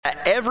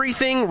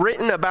everything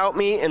written about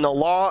me in the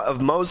law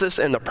of Moses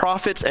and the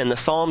prophets and the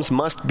Psalms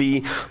must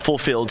be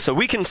fulfilled. So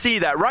we can see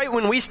that right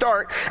when we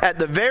start at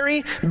the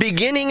very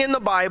beginning in the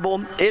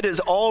Bible, it is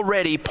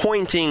already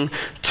pointing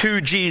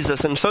to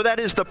Jesus. And so that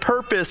is the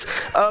purpose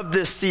of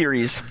this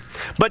series.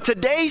 But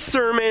today's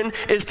sermon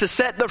is to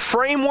set the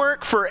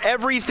framework for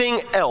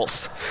everything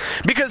else.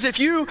 Because if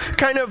you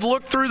kind of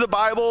look through the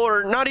Bible,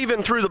 or not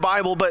even through the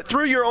Bible, but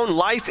through your own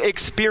life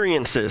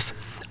experiences,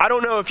 I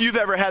don't know if you've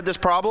ever had this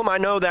problem. I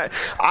know that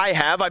I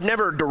have. I've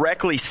never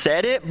directly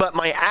said it, but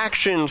my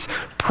actions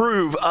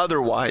prove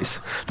otherwise.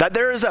 That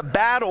there is a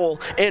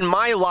battle in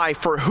my life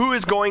for who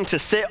is going to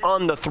sit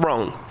on the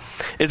throne.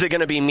 Is it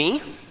going to be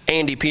me,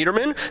 Andy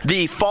Peterman,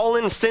 the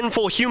fallen,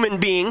 sinful human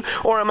being,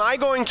 or am I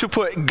going to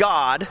put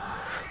God,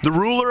 the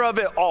ruler of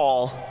it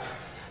all,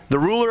 the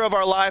ruler of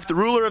our life, the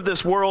ruler of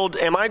this world,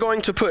 am I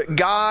going to put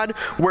God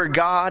where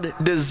God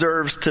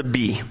deserves to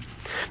be?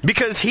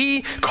 Because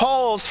he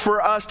calls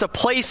for us to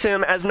place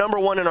him as number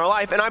one in our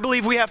life. And I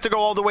believe we have to go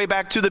all the way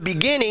back to the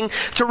beginning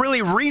to really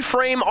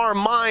reframe our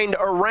mind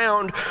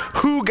around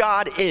who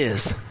God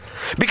is.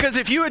 Because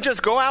if you would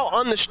just go out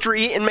on the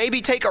street and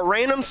maybe take a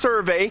random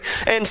survey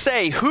and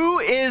say, who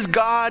is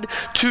God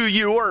to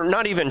you? Or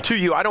not even to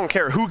you, I don't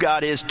care who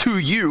God is to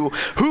you.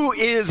 Who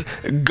is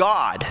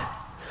God?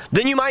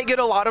 Then you might get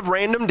a lot of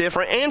random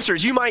different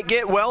answers. You might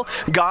get, well,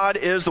 God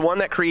is the one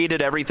that created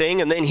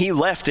everything, and then he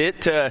left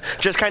it to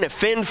just kind of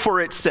fend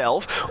for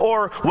itself.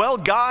 Or, well,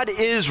 God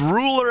is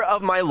ruler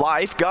of my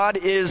life. God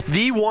is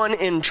the one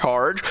in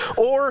charge.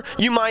 Or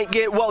you might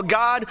get, well,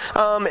 God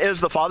is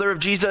the father of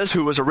Jesus,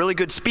 who was a really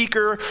good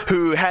speaker,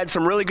 who had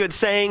some really good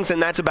sayings,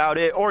 and that's about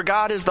it. Or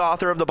God is the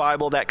author of the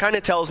Bible that kind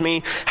of tells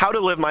me how to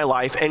live my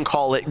life and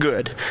call it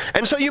good.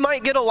 And so you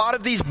might get a lot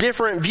of these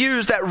different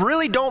views that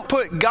really don't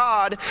put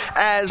God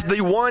as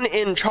the one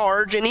in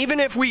charge. And even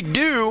if we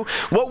do,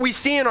 what we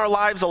see in our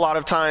lives a lot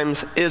of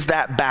times is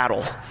that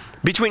battle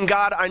between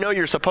God, I know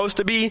you're supposed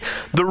to be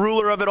the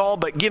ruler of it all,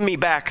 but give me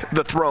back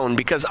the throne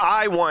because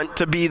I want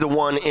to be the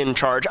one in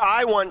charge.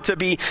 I want to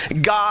be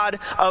God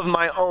of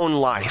my own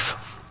life.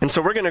 And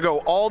so we're going to go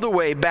all the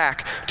way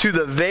back to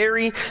the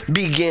very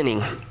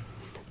beginning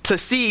to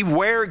see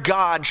where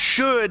God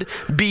should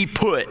be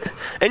put.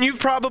 And you've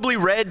probably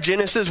read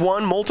Genesis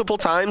 1 multiple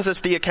times.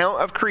 It's the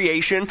account of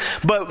creation.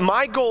 But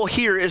my goal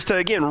here is to,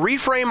 again,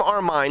 reframe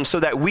our minds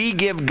so that we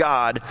give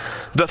God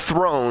the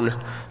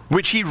throne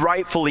which he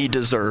rightfully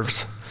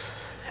deserves.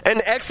 In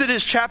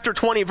Exodus chapter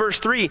 20, verse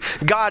 3,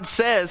 God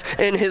says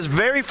in his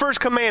very first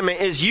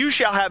commandment is, you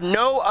shall have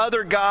no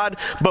other God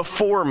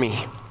before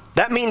me.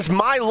 That means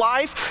my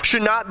life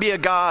should not be a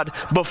God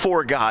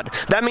before God.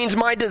 That means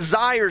my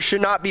desires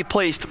should not be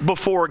placed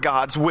before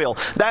God's will.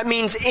 That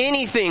means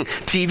anything,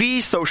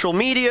 TV, social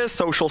media,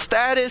 social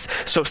status,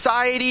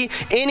 society,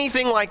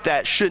 anything like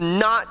that should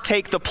not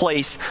take the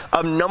place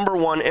of number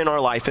one in our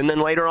life. And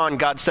then later on,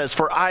 God says,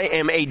 for I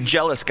am a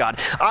jealous God.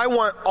 I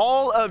want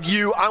all of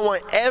you. I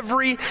want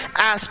every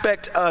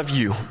aspect of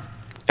you.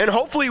 And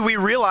hopefully we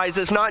realize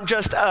it's not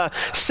just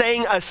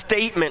saying a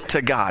statement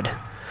to God.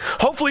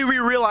 Hopefully we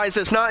realize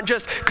it's not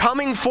just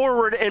coming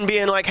forward and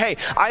being like, hey,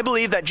 I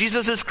believe that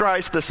Jesus is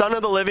Christ, the Son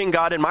of the living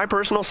God and my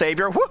personal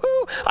Savior.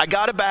 Woohoo! I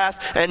got a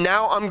bath and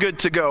now I'm good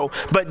to go.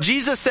 But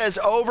Jesus says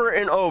over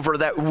and over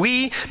that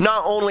we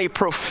not only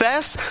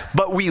profess,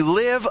 but we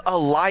live a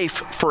life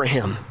for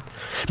him.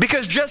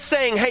 Because just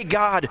saying, hey,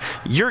 God,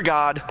 you're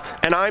God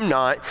and I'm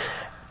not,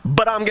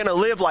 but I'm going to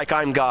live like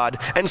I'm God.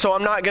 And so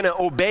I'm not going to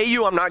obey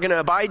you. I'm not going to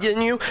abide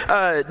in you.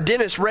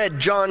 Dennis read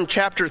John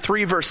chapter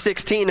 3, verse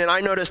 16. And I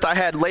noticed I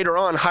had later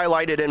on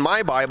highlighted in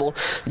my Bible,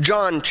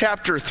 John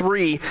chapter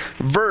 3,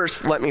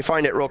 verse, let me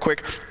find it real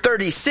quick,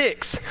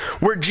 36,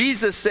 where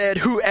Jesus said,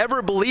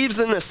 whoever believes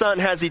in the Son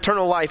has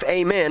eternal life.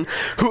 Amen.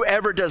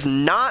 Whoever does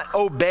not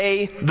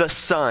obey the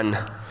Son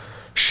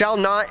shall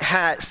not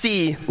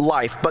see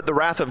life, but the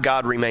wrath of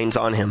God remains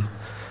on him.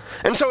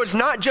 And so it's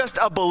not just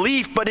a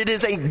belief, but it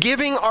is a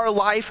giving our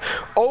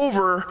life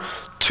over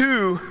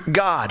to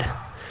God.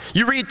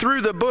 You read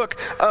through the book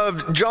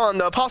of John,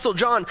 the Apostle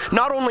John,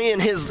 not only in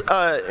his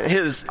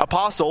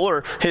apostle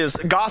or his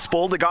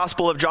gospel, the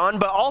Gospel of John,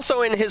 but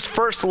also in his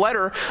first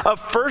letter of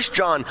 1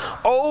 John,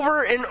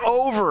 over and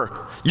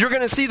over, you're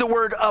going to see the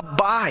word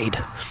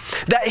abide.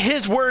 That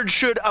his word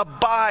should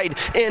abide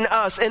in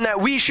us and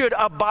that we should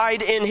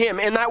abide in him.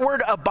 And that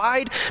word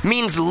abide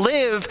means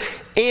live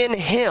in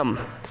him.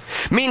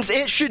 Means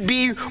it should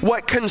be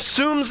what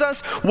consumes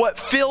us, what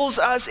fills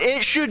us.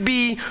 It should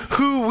be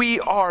who we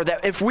are.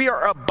 That if we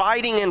are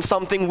abiding in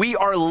something, we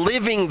are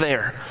living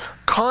there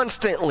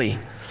constantly.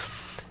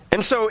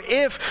 And so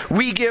if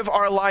we give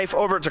our life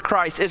over to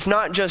Christ, it's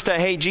not just a,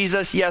 hey,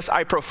 Jesus, yes,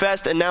 I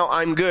professed and now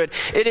I'm good.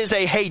 It is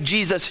a, hey,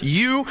 Jesus,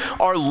 you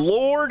are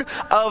Lord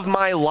of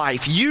my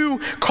life. You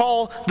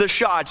call the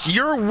shots.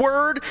 Your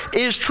word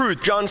is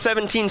truth. John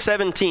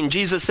 17:17,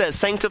 Jesus says,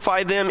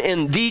 sanctify them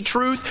in the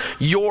truth.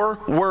 Your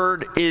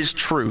word is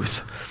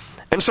truth.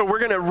 And so we're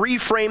going to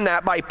reframe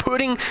that by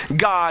putting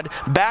God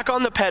back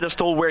on the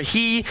pedestal where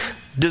he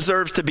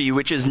deserves to be,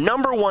 which is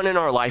number one in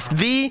our life.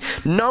 The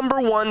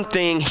number one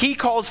thing. He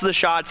calls the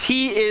shots.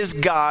 He is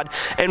God,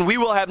 and we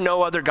will have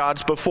no other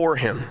gods before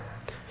him.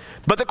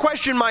 But the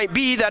question might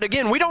be that,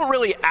 again, we don't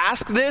really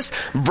ask this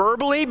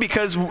verbally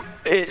because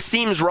it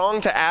seems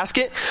wrong to ask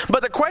it.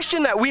 But the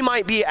question that we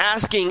might be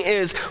asking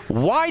is,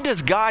 why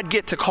does God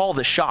get to call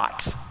the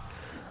shots?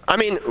 I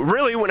mean,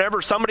 really,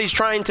 whenever somebody's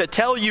trying to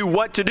tell you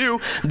what to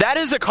do, that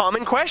is a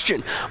common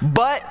question.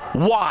 But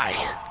why?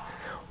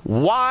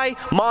 Why,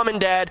 Mom and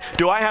Dad,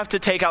 do I have to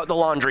take out the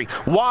laundry?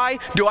 Why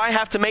do I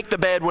have to make the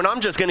bed when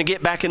I'm just going to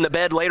get back in the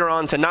bed later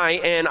on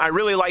tonight? And I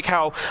really like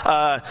how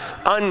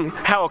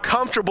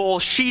comfortable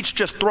sheets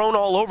just thrown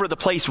all over the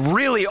place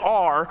really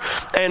are.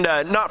 And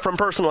not from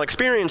personal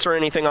experience or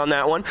anything on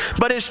that one.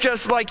 But it's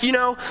just like,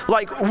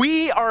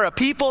 we are a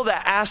people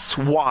that asks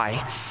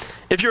why.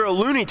 If you're a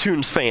Looney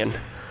Tunes fan,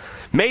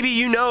 maybe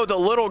you know the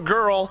little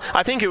girl,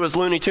 I think it was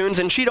Looney Tunes,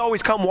 and she'd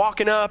always come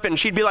walking up and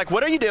she'd be like,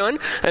 what are you doing?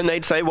 And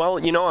they'd say, well,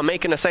 I'm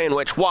making a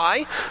sandwich.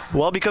 Why?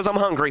 Well, because I'm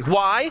hungry.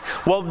 Why?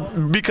 Well,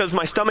 because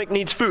my stomach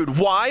needs food.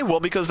 Why? Well,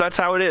 because that's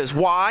how it is.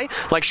 Why?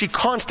 Like she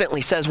constantly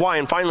says why,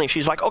 and finally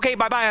she's like, okay,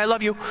 bye-bye, I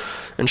love you.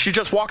 And she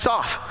just walks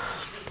off.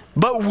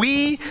 But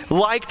we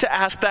like to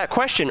ask that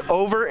question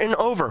over and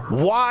over.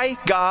 Why,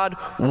 God,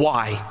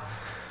 why?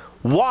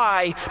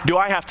 Why do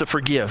I have to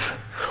forgive?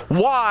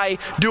 Why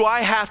do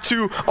I have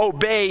to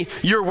obey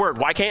your word?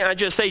 Why can't I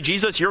just say,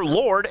 Jesus, you're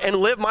Lord, and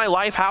live my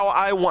life how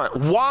I want?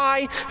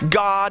 Why,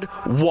 God,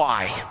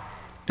 why?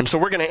 And so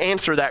we're going to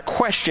answer that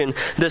question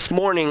this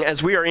morning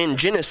as we are in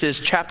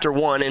Genesis chapter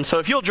 1. And so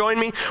if you'll join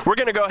me, we're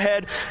going to go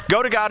ahead,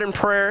 go to God in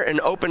prayer,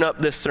 and open up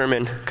this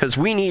sermon because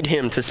we need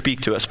him to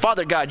speak to us.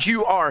 Father God,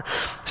 you are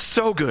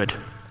so good.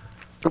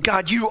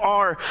 God, you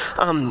are,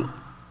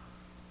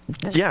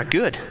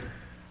 good.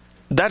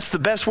 That's the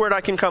best word I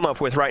can come up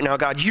with right now,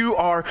 God. You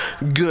are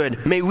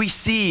good. May we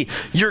see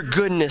your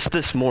goodness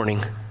this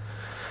morning.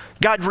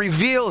 God,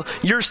 reveal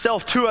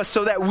yourself to us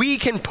so that we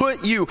can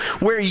put you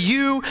where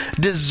you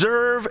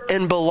deserve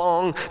and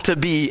belong to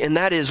be, and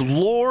that is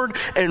Lord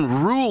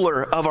and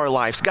ruler of our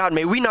lives. God,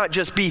 may we not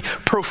just be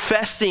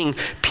professing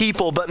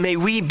people, but may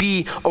we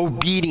be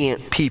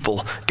obedient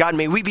people. God,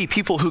 may we be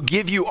people who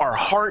give you our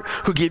heart,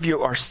 who give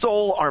you our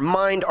soul, our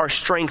mind, our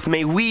strength.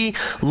 May we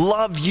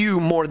love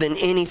you more than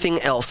anything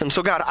else. And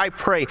so, God, I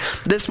pray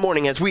this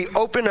morning as we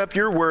open up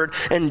your word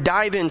and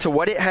dive into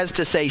what it has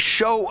to say,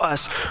 show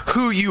us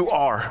who you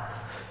are,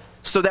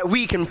 so that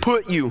we can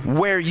put you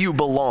where you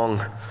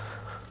belong.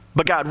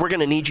 But God, we're going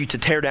to need you to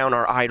tear down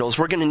our idols.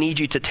 We're going to need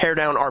you to tear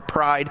down our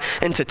pride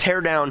and to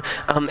tear down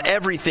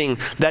everything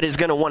that is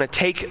going to want to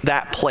take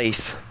that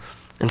place.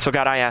 And so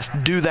God, I ask,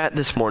 do that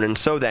this morning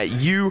so that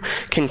you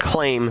can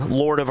claim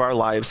Lord of our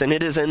lives. And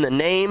it is in the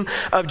name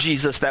of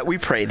Jesus that we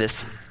pray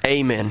this.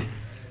 Amen.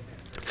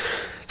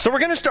 So we're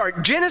going to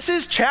start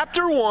Genesis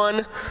chapter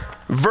 1,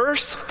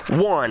 verse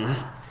 1.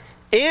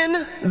 In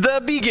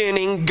the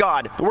beginning,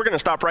 God. We're going to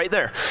stop right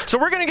there. So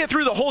we're going to get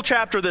through the whole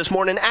chapter this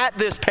morning at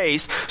this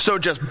pace, so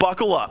just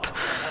buckle up.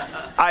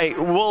 I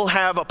will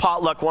have a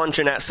potluck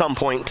luncheon at some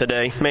point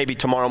today, maybe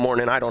tomorrow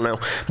morning, I don't know.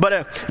 But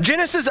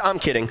I'm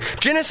kidding.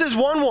 Genesis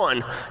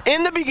 1:1,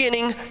 in the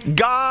beginning,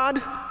 God,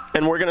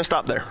 and we're going to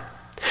stop there.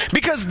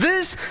 Because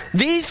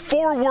these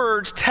four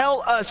words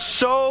tell us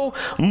so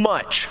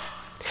much.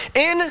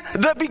 In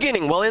the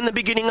beginning, well, in the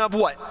beginning of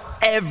what?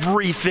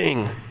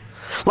 Everything.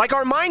 Like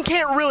our mind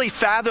can't really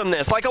fathom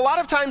this. Like a lot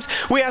of times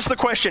we ask the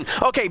question,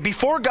 okay,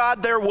 before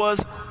God there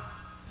was,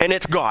 and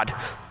it's God.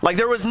 Like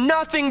there was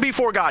nothing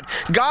before God.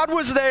 God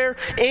was there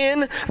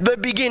in the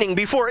beginning.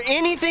 Before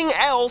anything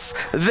else,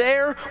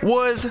 there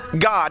was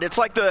God. It's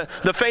like the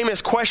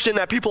famous question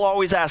that people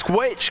always ask,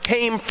 which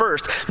came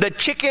first, the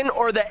chicken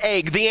or the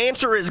egg? The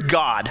answer is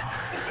God.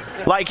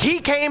 Like he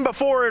came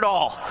before it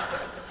all.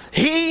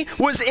 He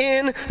was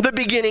in the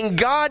beginning.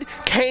 God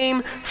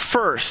came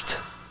first.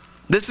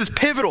 This is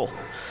pivotal.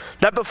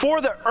 That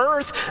before the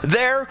earth,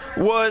 there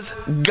was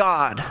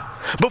God.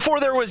 Before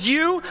there was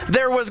you,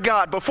 there was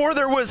God. Before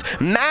there was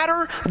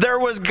matter, there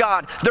was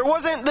God. There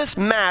wasn't this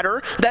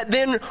matter that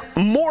then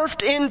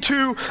morphed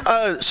into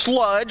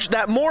sludge,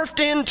 that morphed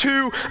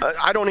into,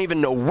 I don't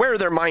even know where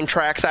their mind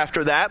tracks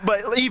after that,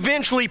 but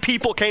eventually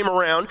people came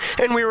around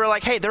and we were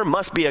like, hey, there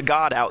must be a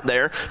God out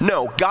there.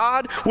 No,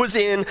 God was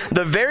in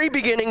the very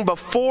beginning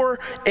before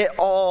it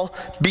all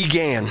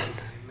began.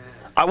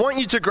 I want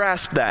you to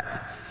grasp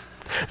that.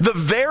 The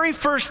very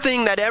first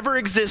thing that ever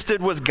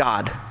existed was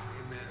God.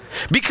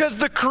 Because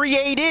the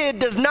created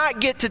does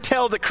not get to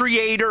tell the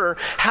creator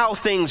how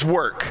things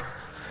work.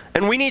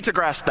 And we need to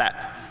grasp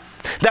that.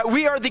 That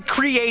we are the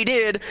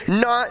created,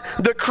 not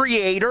the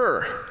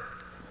creator.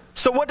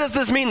 So what does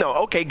this mean though?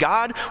 Okay,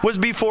 God was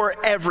before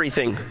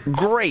everything.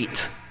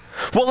 Great.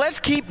 Well, let's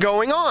keep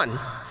going on.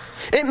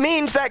 It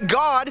means that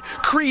God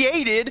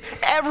created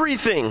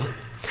everything.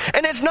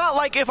 And it's not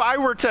like if I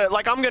were to,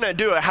 like, I'm going to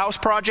do a house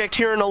project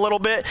here in a little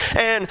bit,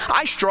 and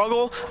I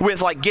struggle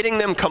with, like, getting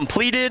them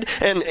completed,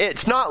 and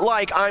it's not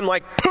like I'm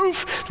like,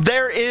 poof,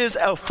 there is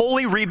a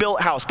fully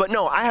rebuilt house. But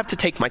no, I have to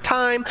take my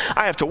time,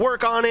 I have to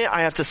work on it,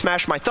 I have to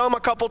smash my thumb a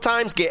couple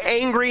times, get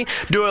angry,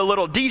 do a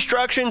little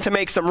destruction to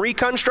make some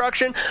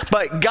reconstruction.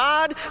 But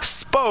God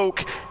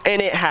spoke,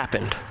 and it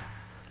happened.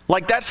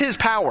 Like, that's his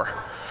power.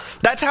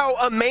 That's how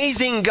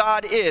amazing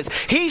God is.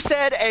 He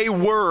said a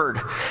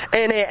word,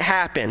 and it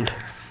happened.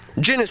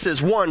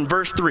 Genesis 1,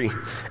 verse 3.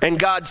 And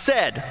God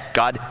said,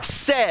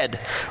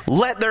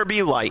 let there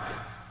be light.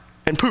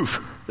 And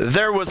poof,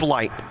 there was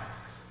light.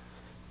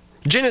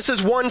 Genesis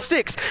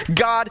 1:6,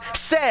 God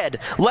said,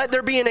 let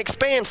there be an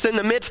expanse in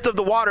the midst of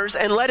the waters,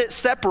 and let it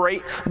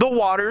separate the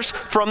waters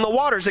from the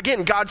waters.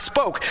 Again, God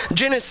spoke.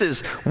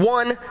 Genesis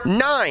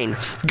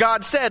 1:9,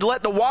 God said,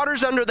 let the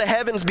waters under the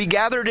heavens be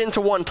gathered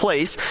into one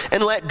place,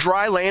 and let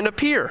dry land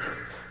appear.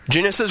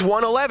 Genesis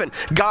 1:11,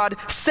 God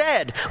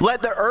said,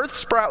 let the earth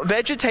sprout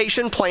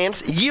vegetation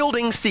plants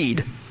yielding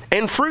seed,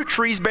 and fruit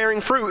trees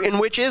bearing fruit in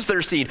which is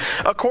their seed,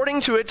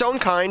 according to its own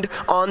kind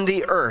on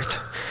the earth.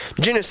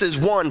 Genesis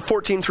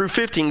 1:14 through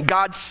 15,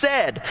 God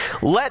said,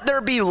 let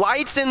there be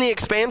lights in the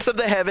expanse of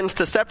the heavens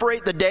to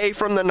separate the day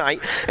from the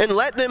night, and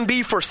let them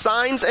be for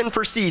signs and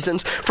for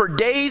seasons, for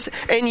days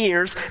and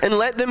years, and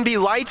let them be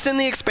lights in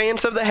the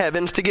expanse of the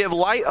heavens to give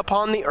light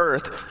upon the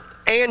earth.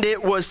 And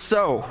it was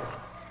so.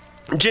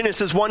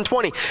 Genesis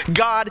 1:20,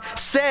 God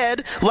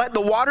said, let the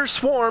waters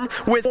swarm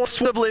with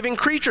living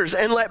creatures,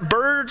 and let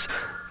birds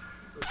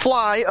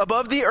fly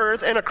above the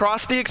earth and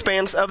across the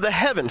expanse of the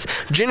heavens.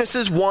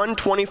 Genesis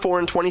 1:24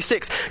 and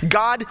 26.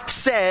 God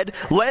said,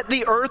 let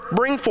the earth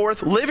bring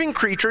forth living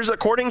creatures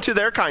according to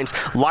their kinds,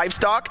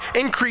 livestock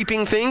and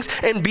creeping things,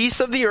 and beasts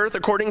of the earth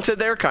according to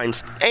their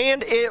kinds.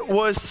 And it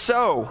was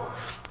so.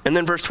 And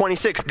then verse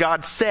 26,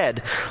 God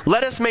said,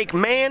 let us make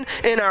man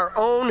in our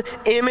own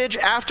image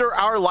after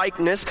our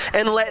likeness,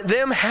 and let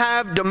them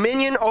have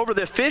dominion over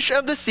the fish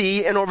of the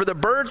sea, and over the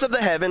birds of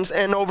the heavens,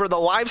 and over the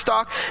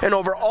livestock, and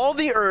over all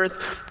the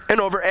earth, and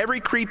over every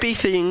creeping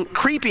thing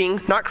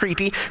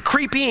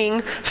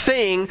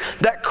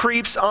that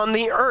creeps on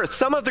the earth.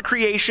 Some of the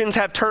creations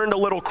have turned a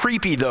little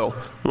creepy though.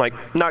 Like,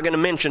 not going to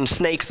mention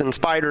snakes and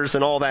spiders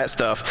and all that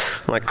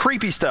stuff. Like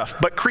creepy stuff,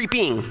 but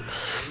creeping.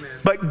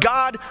 But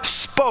God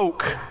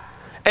spoke,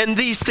 and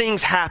these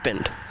things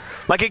happened.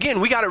 Like, again,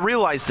 we got to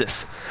realize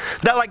this.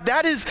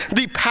 That is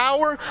the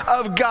power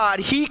of God.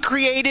 He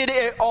created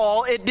it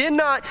all. It did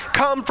not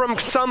come from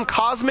some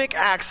cosmic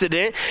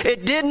accident.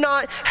 It did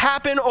not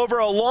happen over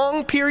a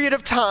long period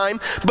of time.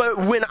 But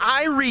when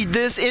I read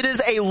this, it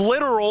is a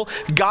literal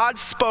God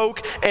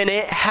spoke and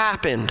it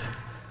happened.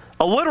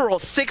 A literal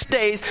 6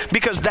 days,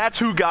 because that's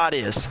who God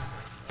is.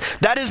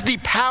 That is the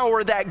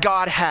power that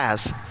God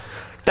has.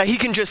 That he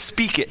can just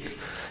speak it.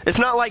 It's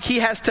not like he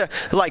has to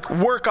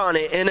work on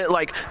it and it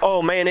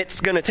oh man, it's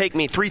going to take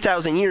me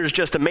 3,000 years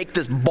just to make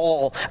this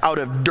ball out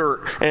of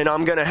dirt and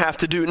I'm going to have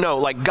to do.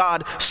 No,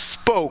 God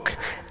spoke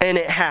and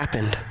it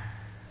happened.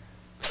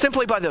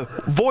 Simply by the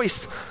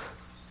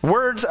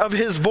words of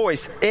his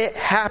voice, it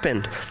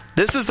happened.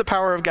 This is the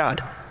power of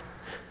God.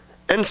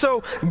 And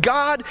so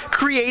God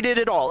created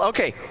it all.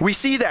 Okay, we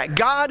see that.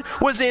 God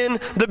was in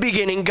the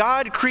beginning.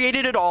 God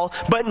created it all.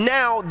 But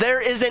now there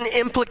is an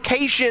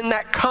implication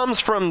that comes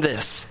from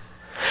this.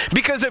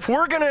 Because if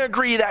we're going to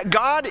agree that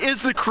God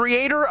is the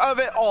creator of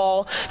it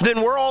all,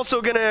 then we're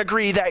also going to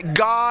agree that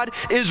God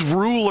is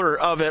ruler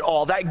of it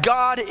all. That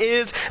God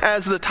is,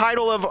 as the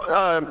title of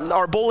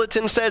our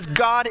bulletin says,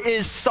 God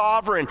is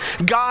sovereign.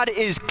 God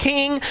is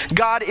king.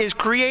 God is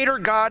creator.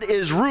 God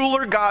is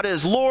ruler. God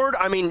is Lord.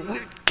 I mean,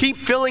 keep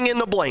filling in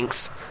the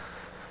blanks.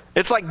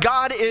 It's like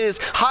God is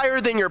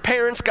higher than your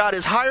parents. God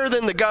is higher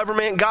than the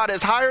government. God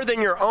is higher than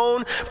your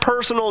own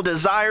personal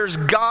desires.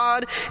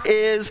 God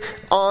is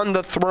on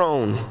the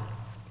throne.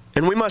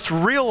 And we must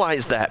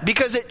realize that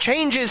because it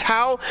changes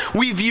how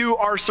we view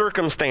our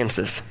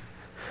circumstances.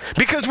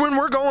 Because when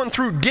we're going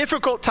through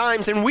difficult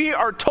times and we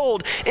are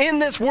told in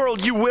this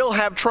world you will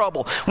have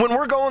trouble, when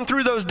we're going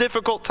through those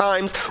difficult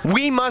times,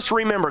 we must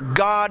remember,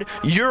 God,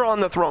 you're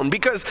on the throne.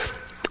 Because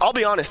I'll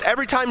be honest,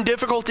 every time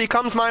difficulty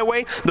comes my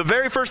way, the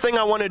very first thing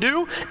I want to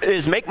do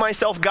is make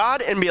myself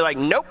God and be like,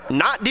 nope,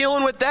 not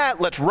dealing with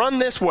that. Let's run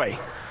this way.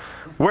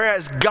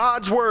 Whereas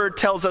God's word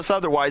tells us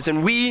otherwise,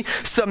 and we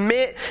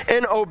submit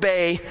and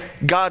obey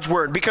God's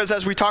word. Because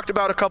as we talked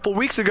about a couple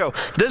weeks ago,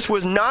 this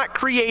was not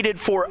created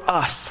for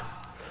us.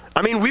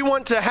 I mean, we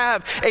want to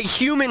have a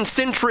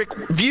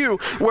human-centric view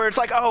where it's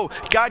like, oh,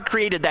 God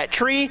created that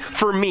tree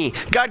for me.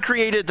 God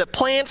created the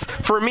plants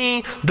for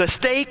me, the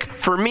steak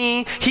for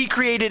me. He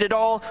created it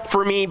all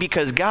for me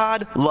because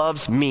God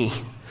loves me.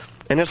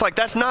 And it's like,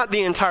 that's not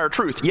the entire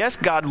truth. Yes,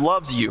 God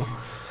loves you.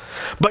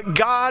 But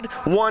God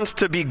wants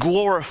to be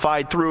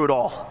glorified through it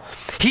all.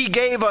 He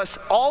gave us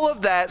all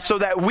of that so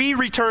that we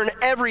return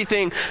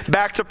everything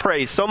back to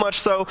praise. So much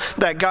so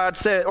that God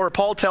said, or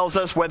Paul tells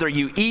us, whether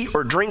you eat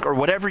or drink or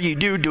whatever you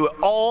do, do it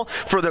all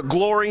for the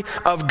glory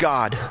of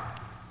God.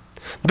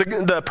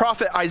 The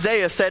prophet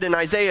Isaiah said in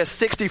Isaiah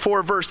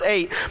 64 verse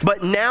 8,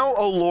 "But now,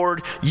 O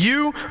Lord,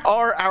 you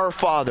are our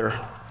Father.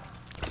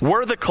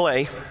 We're the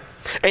clay,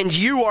 and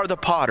you are the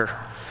potter.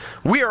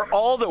 We are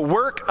all the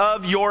work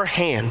of your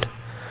hand."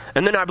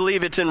 And then I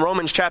believe it's in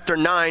Romans chapter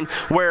 9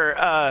 where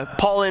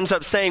Paul ends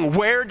up saying,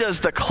 "Where does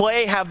the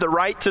clay have the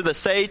right to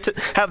say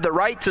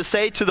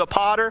to the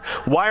potter,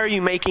 'Why are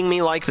you making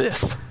me like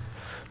this?'"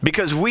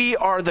 Because we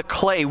are the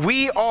clay.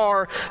 We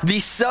are the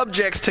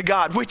subjects to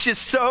God, which is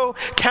so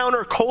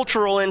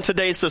countercultural in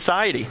today's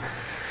society.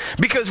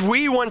 Because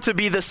we want to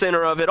be the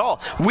center of it all.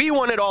 We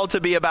want it all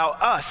to be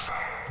about us,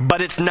 but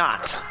it's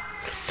not.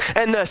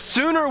 And the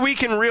sooner we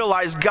can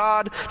realize,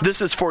 God, this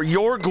is for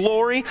your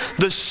glory,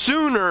 the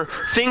sooner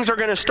things are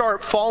going to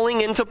start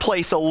falling into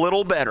place a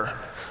little better.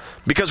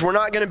 Because we're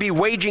not going to be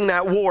waging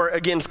that war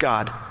against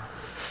God.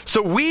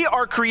 So we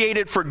are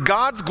created for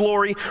God's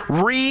glory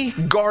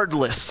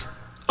regardless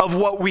of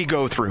what we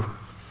go through.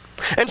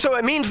 And so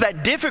it means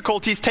that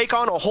difficulties take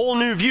on a whole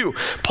new view.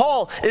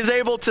 Paul is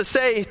able to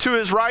say to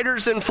his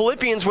writers in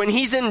Philippians when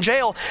he's in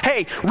jail,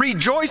 hey,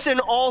 rejoice in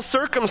all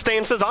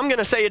circumstances. I'm going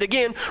to say it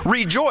again,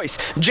 rejoice.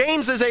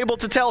 James is able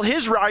to tell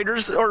his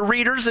writers or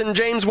readers in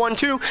James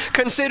 1:2,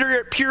 consider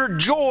it pure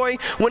joy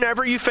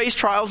whenever you face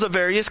trials of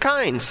various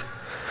kinds.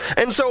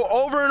 And so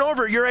over and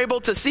over, you're able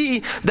to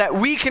see that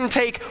we can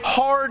take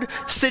hard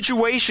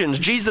situations.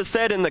 Jesus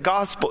said in the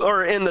gospel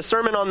or in the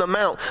Sermon on the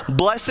Mount,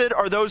 "Blessed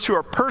are those who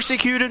are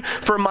persecuted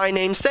for my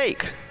name's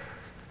sake."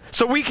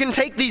 So we can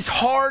take these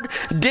hard,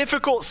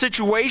 difficult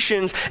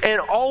situations and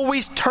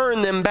always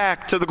turn them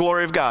back to the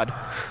glory of God.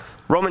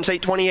 Romans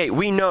 8:28,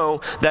 we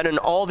know that in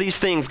all these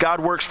things, God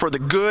works for the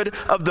good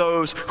of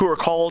those who are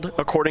called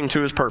according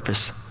to his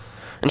purpose.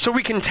 And so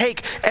we can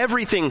take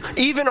everything,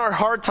 even our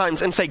hard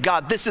times, and say,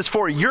 God, this is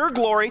for your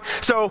glory.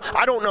 So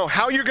I don't know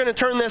how you're going to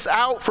turn this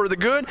out for the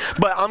good,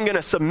 but I'm going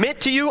to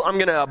submit to you. I'm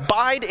going to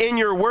abide in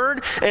your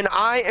word, and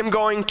I am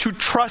going to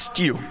trust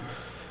you.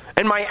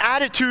 And my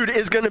attitude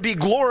is going to be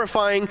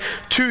glorifying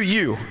to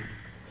you.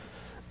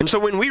 And so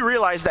when we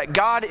realize that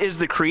God is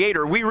the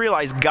creator, we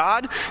realize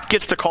God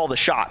gets to call the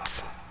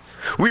shots.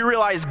 We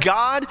realize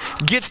God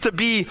gets to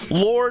be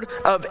Lord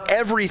of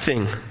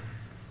everything.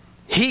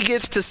 He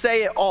gets to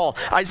say it all.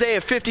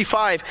 Isaiah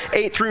 55,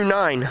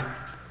 8-9.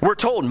 We're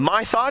told,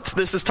 my thoughts,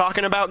 this is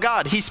talking about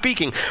God. He's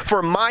speaking.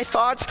 For my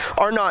thoughts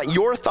are not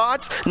your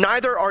thoughts,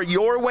 neither are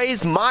your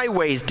ways my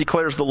ways,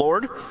 declares the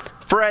Lord.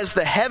 For as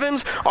the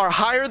heavens are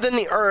higher than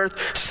the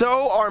earth,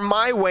 so are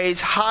my ways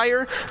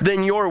higher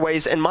than your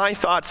ways, and my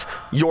thoughts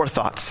your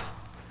thoughts.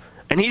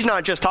 And he's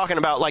not just talking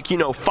about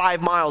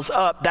 5 miles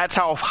up. That's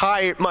how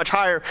much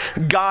higher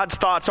God's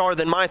thoughts are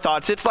than my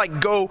thoughts. It's like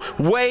go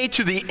way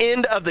to the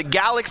end of the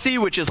galaxy,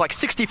 which is like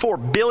 64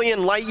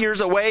 billion light years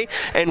away.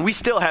 And we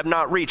still have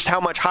not reached how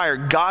much higher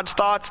God's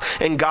thoughts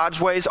and God's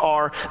ways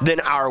are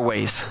than our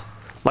ways.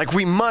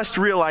 We must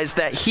realize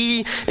that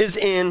he is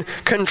in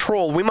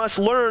control. We must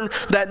learn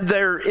that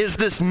there is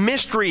this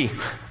mystery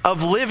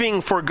of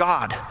living for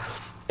God.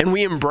 And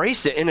we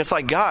embrace it. And it's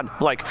like, God,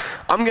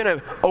 I'm going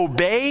to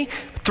obey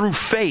through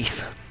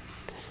faith.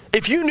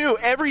 If you knew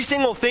every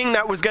single thing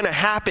that was going to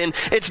happen,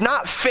 it's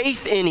not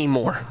faith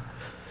anymore.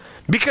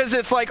 Because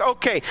it's like,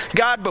 okay,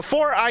 God,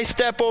 before I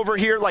step over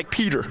here like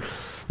Peter,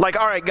 all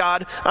right,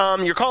 God,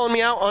 you're calling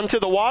me out onto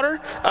the water.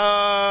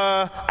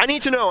 I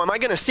need to know, am I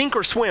going to sink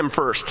or swim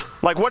first?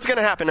 What's going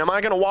to happen? Am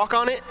I going to walk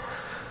on it?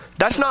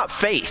 That's not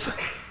faith.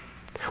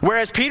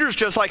 Whereas Peter's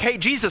just like, hey,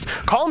 Jesus,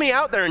 call me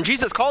out there. And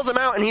Jesus calls him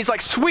out and he's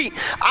like, sweet,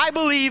 I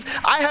believe,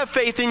 I have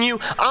faith in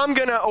you. I'm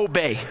going to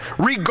obey.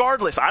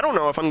 Regardless, I don't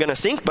know if I'm going to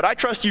sink, but I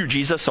trust you,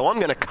 Jesus, so I'm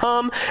going to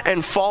come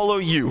and follow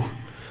you.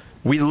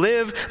 We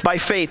live by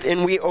faith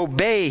and we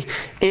obey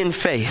in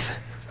faith.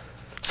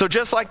 So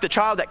just like the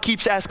child that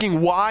keeps asking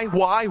why,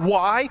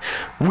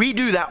 we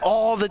do that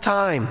all the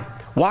time.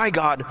 Why,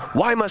 God?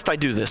 Why must I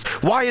do this?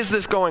 Why is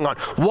this going on?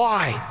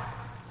 Why?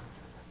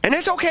 And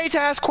it's okay to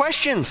ask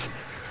questions.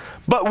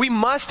 But we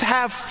must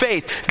have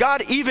faith.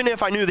 God, even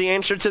if I knew the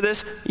answer to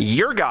this,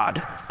 you're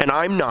God and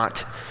I'm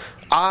not.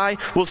 I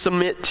will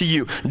submit to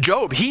you.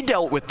 Job, he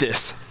dealt with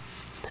this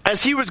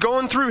as he was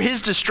going through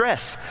his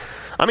distress.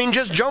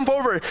 Just jump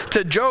over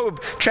to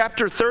Job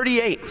chapter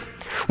 38,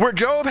 where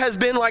Job has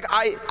been like,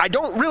 I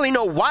don't really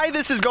know why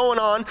this is going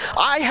on.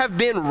 I have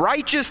been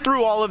righteous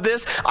through all of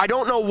this. I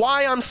don't know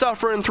why I'm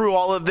suffering through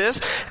all of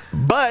this.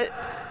 But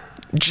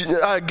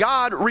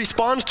God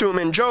responds to him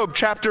in Job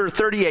chapter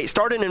 38,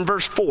 starting in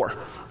verse 4.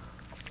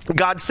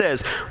 God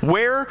says,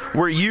 where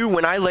were you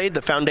when I laid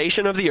the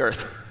foundation of the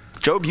earth?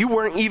 Job, you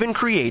weren't even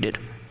created.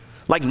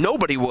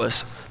 Nobody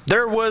was.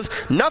 There was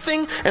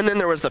nothing, and then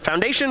there was the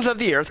foundations of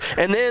the earth,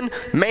 and then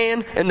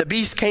man and the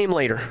beast came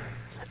later.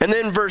 And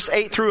then verse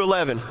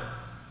 8-11.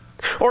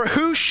 Or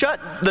who shut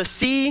in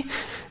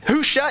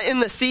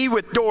the sea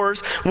with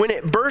doors when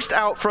it burst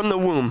out from the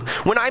womb?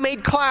 When I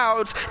made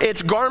clouds,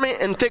 its garment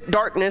and thick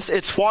darkness,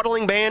 its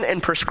swaddling band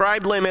and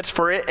prescribed limits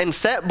for it, and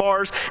set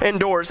bars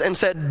and doors, and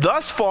said,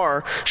 thus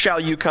far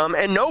shall you come,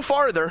 and no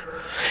farther,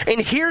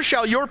 and here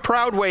shall your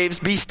proud waves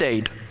be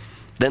stayed.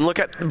 Then look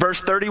at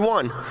verse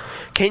 31.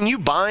 Can you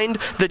bind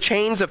the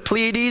chains of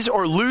Pleiades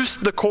or loose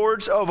the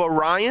cords of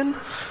Orion?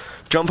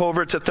 Jump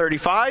over to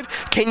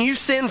 35. Can you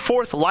send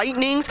forth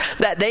lightnings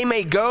that they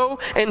may go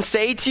and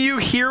say to you,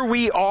 here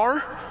we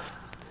are?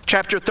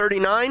 Chapter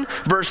 39,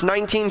 verse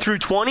 19 through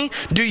 20.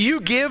 Do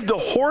you give the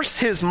horse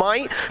his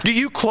might? Do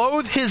you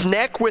clothe his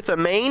neck with a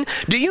mane?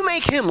 Do you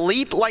make him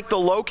leap like the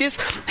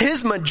locust?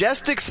 His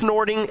majestic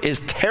snorting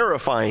is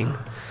terrifying.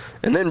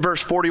 And then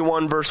verse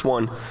 41, verse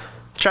 1.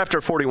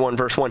 Chapter 41,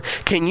 verse 1.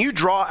 Can you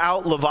draw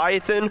out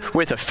Leviathan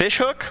with a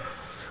fishhook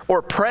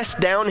or press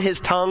down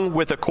his tongue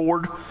with a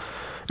cord?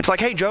 It's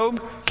like, hey,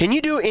 Job, can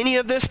you do any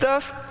of this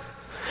stuff?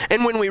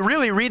 And when we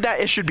really read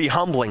that, it should be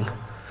humbling.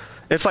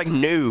 It's like,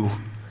 no,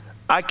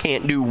 I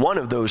can't do one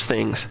of those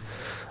things.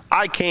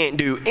 I can't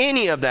do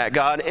any of that,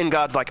 God. And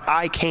God's like,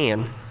 I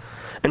can.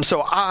 And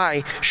so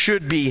I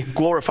should be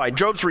glorified.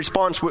 Job's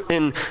response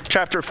in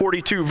chapter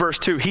 42, verse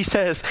 2, he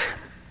says,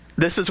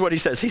 this is what he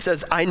says. He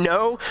says, I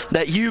know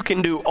that you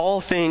can do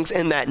all things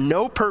and that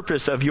no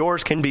purpose of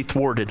yours can be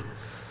thwarted.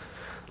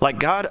 Like,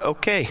 God,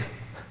 okay,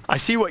 I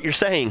see what you're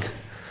saying.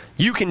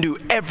 You can do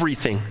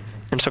everything.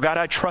 And so, God,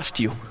 I trust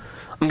you.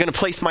 I'm going to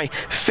place my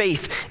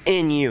faith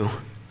in you.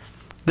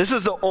 This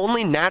is the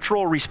only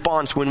natural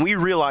response when we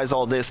realize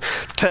all this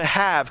to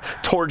have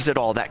towards it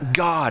all. That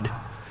God,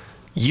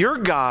 you're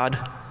God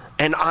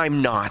and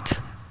I'm not.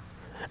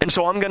 And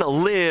so I'm going to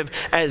live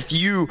as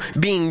you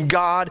being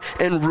God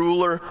and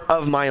ruler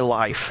of my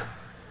life.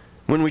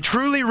 When we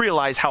truly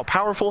realize how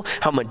powerful,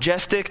 how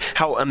majestic,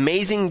 how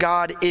amazing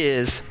God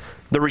is,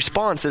 the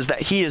response is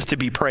that he is to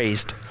be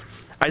praised.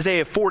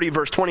 Isaiah 40,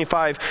 verse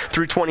 25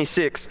 through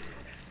 26.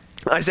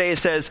 Isaiah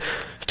says,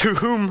 to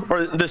whom,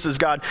 or this is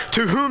God,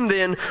 to whom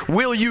then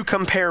will you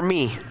compare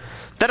me?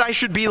 That I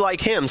should be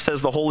like him,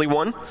 says the Holy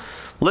One.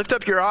 Lift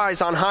up your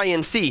eyes on high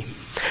and see.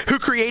 Who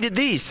created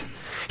these?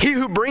 He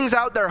who brings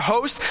out their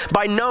host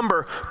by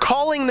number,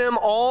 calling them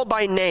all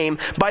by name,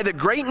 by the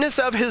greatness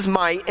of his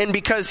might, and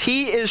because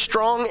he is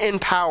strong in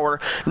power,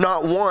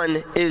 not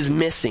one is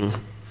missing.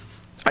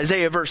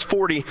 Isaiah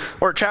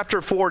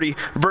chapter 40,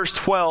 verse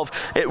 12,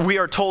 we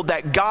are told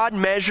that God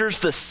measures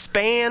the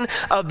span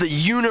of the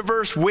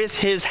universe with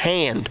his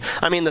hand.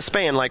 I mean the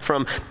span, like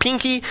from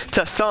pinky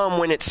to thumb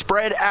when it's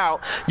spread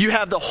out. You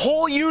have the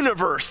whole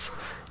universe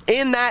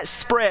in that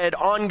spread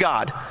on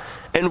God.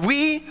 And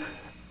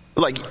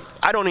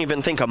I don't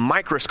even think a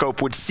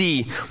microscope would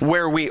see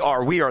where we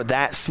are. We are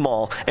that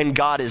small, and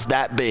God is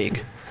that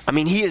big. I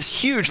mean, he is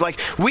huge. Like,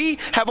 we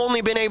have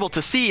only been able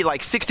to see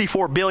like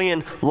 64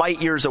 billion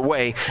light years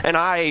away, and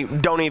I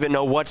don't even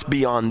know what's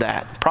beyond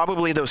that.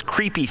 Probably those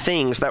creepy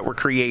things that were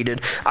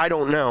created. I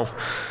don't know.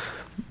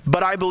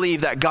 But I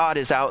believe that God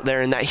is out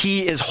there and that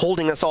he is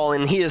holding us all,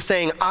 and he is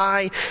saying,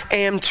 I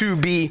am to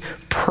be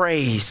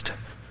praised.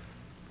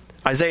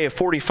 Isaiah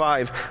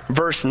 45,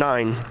 verse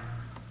 9.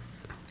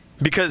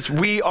 Because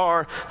we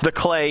are the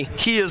clay,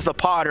 he is the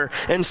potter.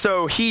 And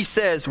so he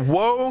says,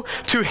 woe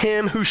to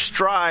him who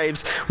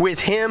strives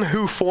with him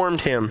who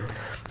formed him,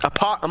 a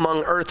pot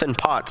among earthen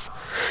pots.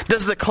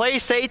 Does the clay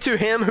say to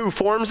him who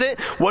forms it,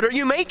 what are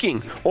you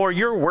making? Or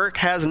your work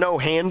has no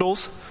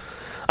handles?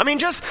 I mean,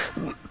 just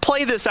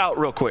play this out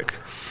real quick.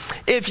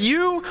 If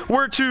you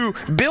were to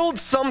build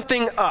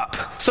something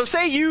up, so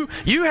say you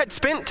had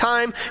spent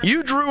time,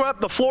 you drew up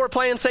the floor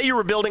plan, say you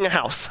were building a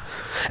house,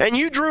 and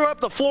you drew up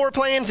the floor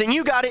plans and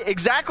you got it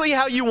exactly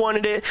how you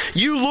wanted it,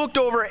 you looked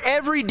over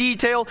every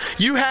detail,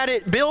 you had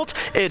it built,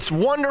 it's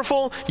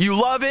wonderful, you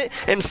love it,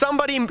 and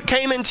somebody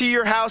came into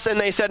your house and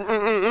they said,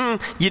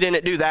 you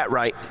didn't do that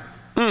right.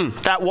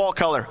 That wall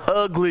color,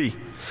 ugly.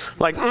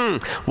 Like,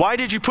 why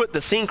did you put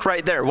the sink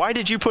right there? Why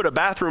did you put a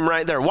bathroom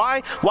right there?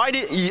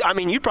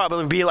 You'd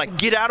probably be like,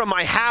 get out of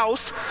my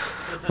house.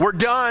 We're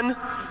done.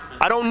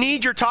 I don't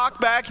need your talk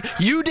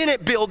back. You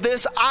didn't build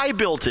this. I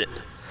built it.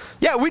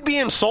 Yeah, we'd be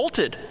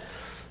insulted.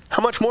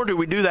 How much more do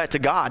we do that to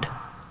God?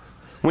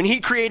 When he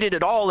created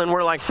it all and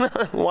we're like,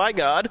 why,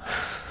 God?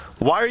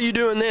 Why are you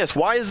doing this?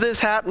 Why is this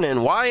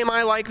happening? Why am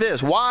I like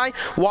this? Why?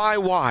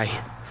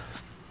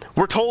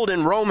 We're told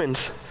in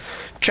Romans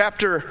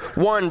chapter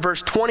 1,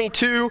 verse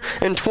 22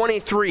 and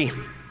 23.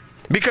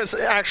 Because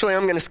actually,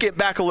 I'm going to skip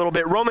back a little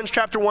bit. Romans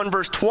chapter 1,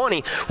 verse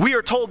 20. We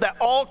are told that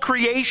all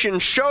creation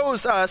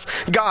shows us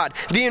God.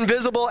 The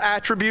invisible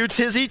attributes,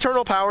 his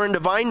eternal power and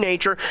divine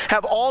nature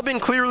have all been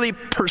clearly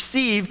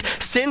perceived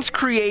since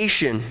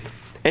creation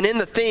and in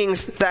the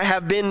things that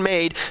have been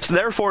made. So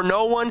therefore,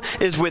 no one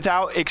is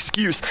without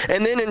excuse.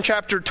 And then in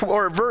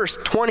verse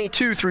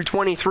 22 through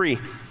 23.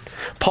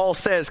 Paul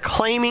says,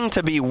 claiming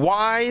to be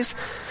wise,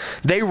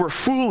 they were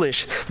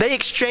foolish. They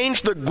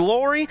exchanged the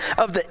glory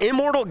of the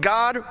immortal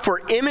God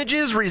for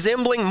images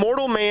resembling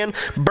mortal man,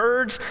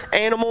 birds,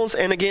 animals,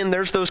 and again,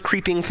 there's those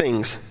creeping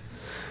things.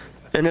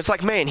 And it's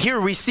like, man, here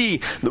we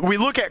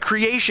look at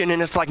creation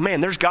and it's like, man,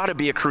 there's got to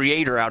be a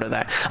creator out of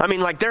that. I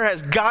mean, like, there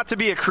has got to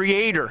be a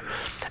creator.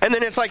 And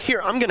then it's like,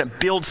 here, I'm going to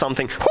build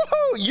something.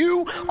 Woohoo,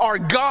 you are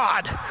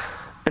God.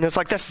 And it's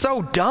like, that's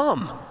so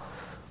dumb.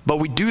 But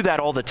we do that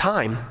all the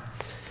time.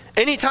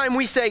 Anytime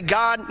we say,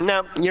 God,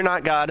 no, you're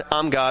not God,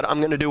 I'm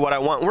going to do what I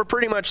want, we're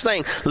pretty much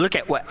saying, look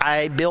at what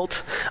I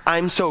built,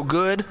 I'm so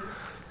good,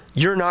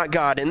 you're not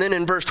God. And then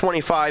in verse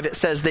 25 it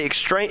says they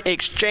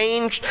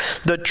exchanged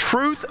the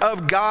truth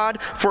of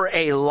God for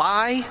a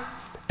lie,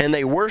 and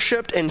they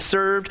worshiped and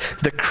served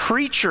the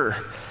creature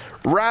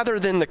rather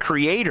than the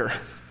Creator.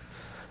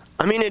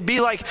 I mean, it'd be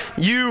like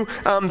you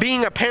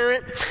being a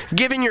parent,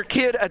 giving your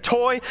kid a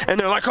toy, and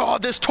they're like, oh,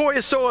 this toy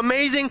is so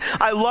amazing,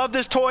 I love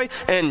this toy,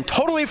 and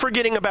totally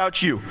forgetting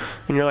about you.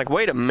 And you're like,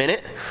 wait a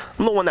minute,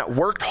 I'm the one that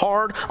worked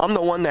hard, I'm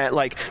the one that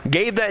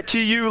gave that to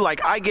you,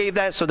 I gave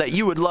that so that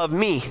you would love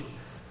me.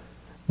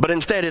 But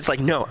instead it's like,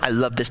 no, I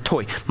love this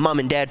toy. Mom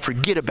and Dad,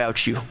 forget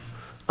about you.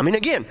 I mean,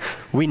 again,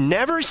 we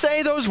never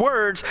say those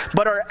words,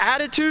 but our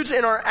attitudes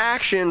and our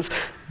actions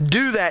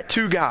do that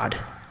to God.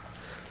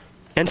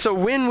 And so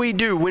when we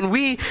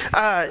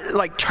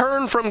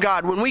turn from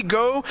God, when we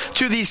go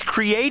to these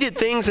created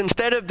things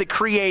instead of the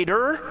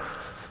Creator,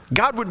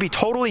 God would be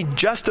totally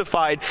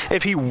justified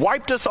if he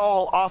wiped us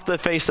all off the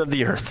face of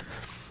the earth.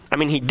 I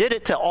mean, he did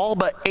it to all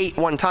but 8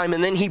 one time,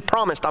 and then he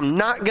promised, I'm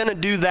not going to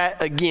do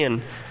that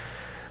again.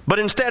 But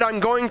instead, I'm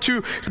going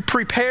to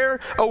prepare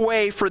a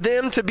way for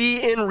them to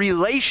be in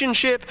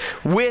relationship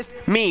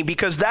with me,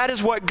 because that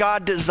is what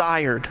God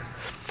desired.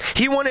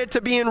 He wanted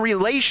to be in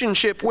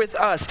relationship with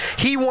us.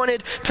 He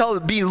wanted to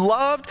be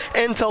loved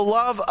and to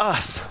love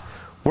us.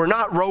 We're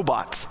not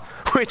robots,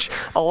 which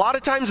a lot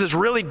of times is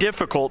really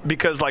difficult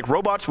because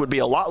robots would be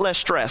a lot less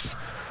stress.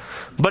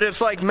 But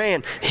it's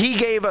man, he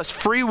gave us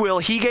free will.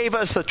 He gave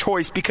us a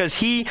choice because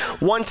he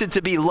wanted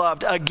to be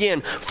loved,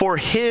 again, for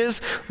his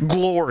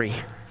glory.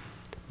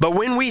 But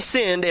when we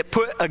sinned, it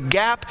put a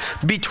gap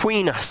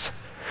between us.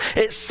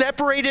 It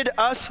separated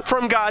us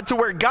from God to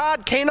where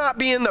God cannot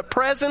be in the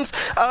presence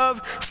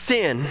of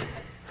sin.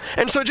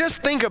 And so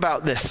just think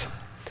about this.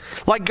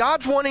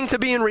 God's wanting to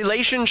be in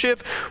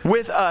relationship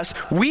with us.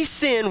 We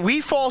sin, we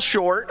fall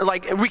short.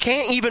 We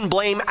can't even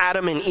blame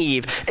Adam and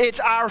Eve. It's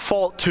our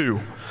fault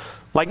too.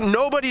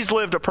 Nobody's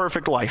lived a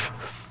perfect life.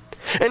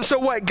 And so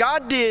what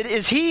God did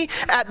is he,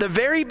 at the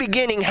very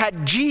beginning,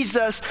 had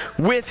Jesus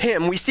with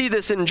him. We see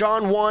this in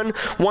John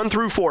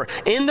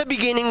 1:1-4. In the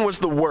beginning was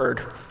the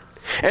Word.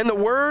 And the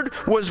Word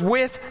was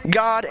with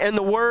God, and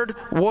the Word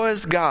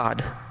was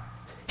God.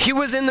 He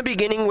was in the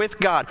beginning with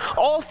God.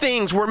 All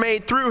things were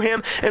made through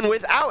him, and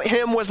without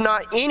him was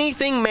not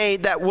anything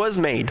made that was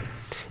made.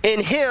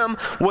 In him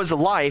was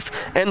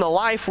life, and the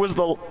life was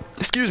the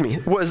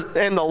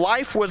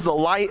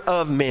light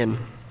of men.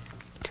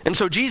 And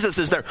so Jesus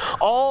is there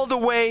all the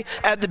way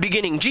at the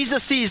beginning.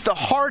 Jesus sees the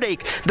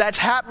heartache that's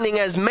happening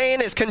as man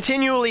is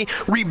continually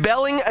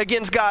rebelling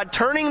against God,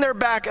 turning their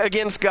back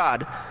against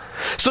God.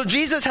 So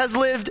Jesus has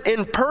lived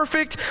in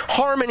perfect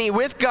harmony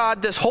with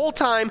God this whole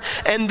time,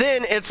 and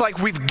then it's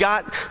we've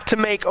got to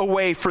make a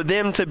way for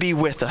them to be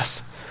with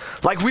us.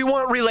 We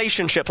want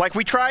relationship.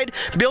 We tried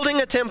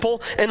building a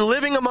temple and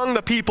living among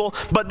the people,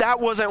 but that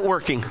wasn't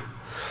working.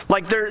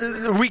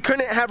 We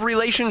couldn't have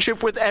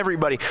relationship with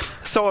everybody.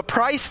 So a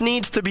price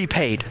needs to be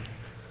paid.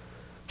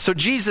 So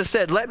Jesus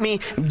said, let me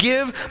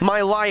give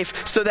my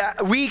life so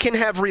that we can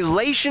have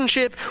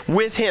relationship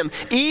with him.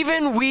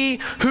 Even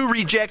we who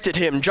rejected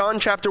him. John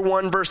chapter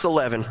 1 verse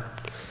 11.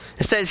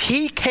 It says,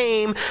 he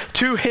came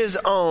to his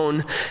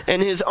own,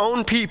 and his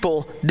own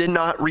people did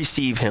not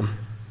receive him.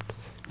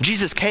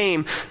 Jesus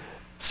came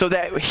so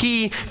that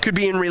he could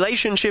be in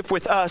relationship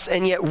with us,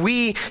 and yet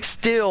we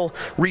still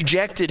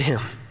rejected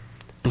him.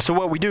 And so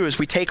what we do is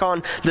we take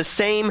on the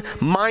same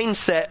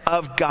mindset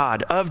of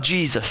God, of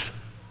Jesus.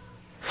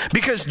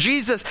 Because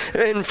Jesus,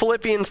 in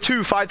Philippians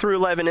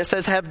 2:5-11, it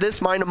says, have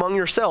this mind among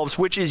yourselves,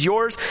 which is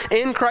yours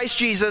in Christ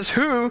Jesus,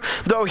 who,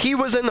 though he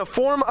was in the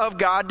form of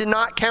God, did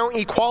not count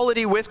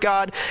equality with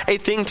God a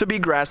thing to be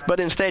grasped,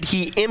 but instead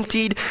he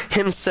emptied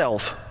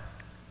himself.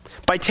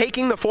 By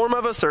taking the form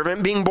of a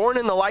servant, being born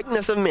in the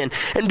likeness of men,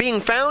 and being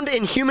found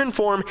in human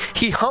form,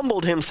 he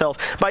humbled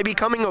himself by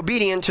becoming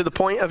obedient to the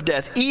point of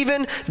death,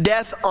 even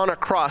death on a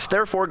cross.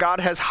 Therefore, God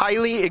has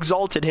highly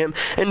exalted him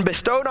and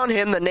bestowed on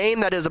him the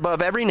name that is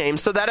above every name,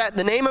 so that at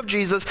the name of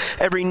Jesus,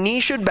 every knee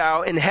should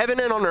bow in heaven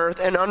and on earth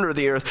and under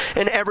the earth,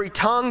 and every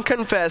tongue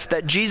confess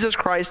that Jesus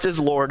Christ is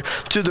Lord,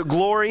 to the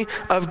glory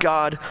of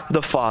God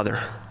the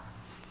Father.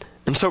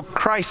 And so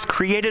Christ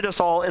created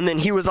us all, and then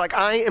he was like,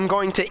 I am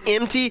going to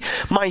empty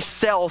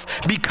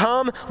myself,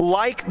 become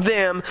like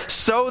them,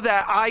 so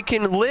that I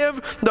can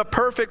live the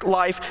perfect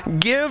life,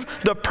 give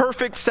the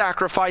perfect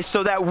sacrifice,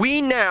 so that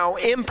we now,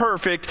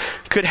 imperfect,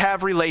 could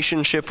have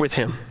relationship with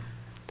him.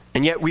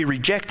 And yet we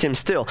reject him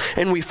still,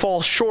 and we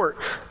fall short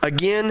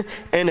again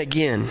and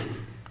again.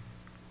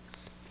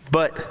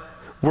 But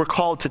we're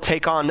called to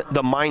take on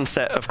the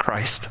mindset of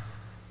Christ.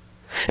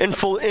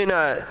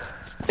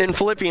 In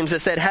Philippians,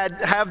 it said,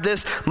 have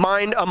this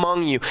mind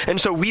among you. And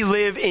so we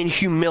live in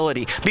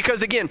humility.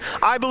 Because again,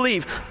 I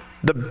believe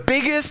the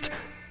biggest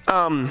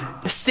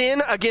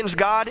sin against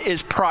God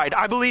is pride.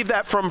 I believe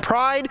that from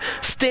pride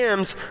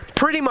stems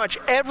pretty much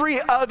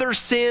every other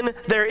sin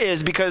there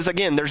is. Because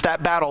again, there's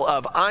that battle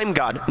of, I'm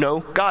God.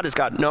 No, God is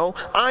God. No,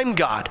 I'm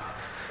God.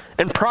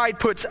 And pride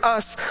puts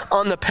us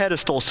on the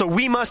pedestal. So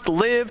we must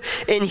live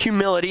in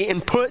humility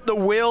and put the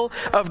will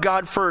of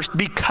God first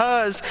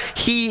because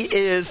he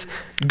is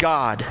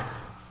God.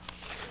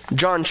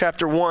 John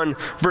chapter 1,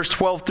 verse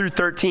 12 through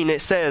 13,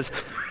 it says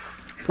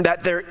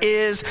that there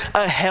is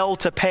a hell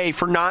to pay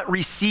for not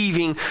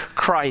receiving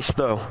Christ,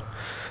 though.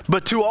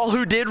 But to all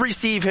who did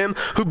receive him,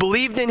 who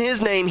believed in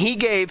his name, he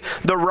gave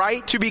the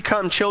right to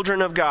become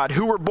children of God,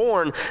 who were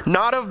born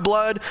not of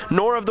blood,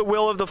 nor of the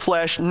will of the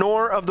flesh,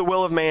 nor of the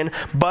will of man,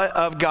 but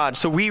of God.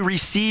 So we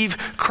receive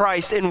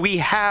Christ and we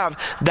have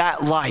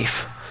that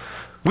life.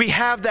 We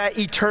have that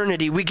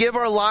eternity. We give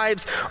our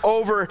lives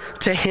over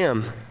to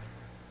him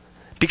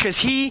because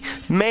he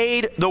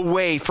made the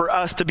way for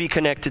us to be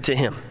connected to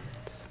him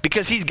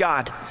because he's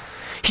God.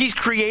 He's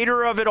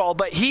creator of it all,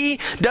 but he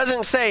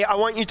doesn't say, I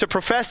want you to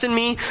profess in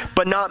me,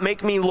 but not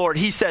make me Lord.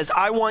 He says,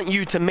 I want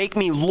you to make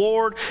me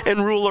Lord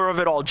and ruler of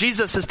it all.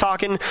 Jesus is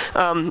talking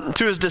to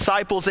his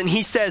disciples, and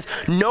he says,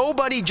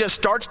 nobody just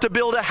starts to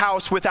build a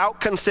house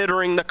without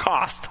considering the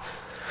cost.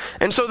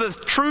 And so the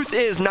truth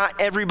is, not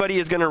everybody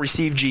is going to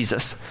receive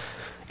Jesus.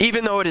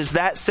 Even though it is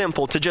that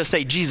simple to just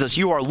say, Jesus,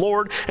 you are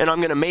Lord, and I'm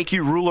going to make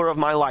you ruler of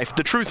my life.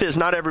 The truth is,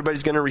 not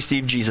everybody's going to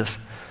receive Jesus.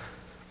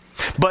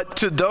 But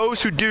to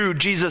those who do,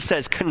 Jesus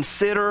says,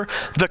 consider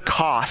the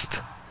cost.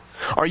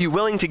 Are you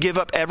willing to give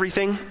up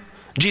everything?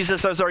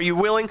 Jesus says, are you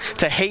willing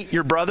to hate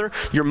your brother,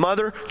 your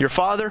mother, your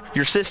father,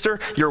 your sister,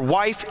 your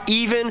wife,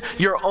 even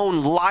your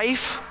own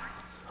life?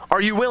 Are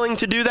you willing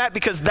to do that?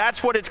 Because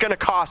that's what it's going to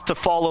cost to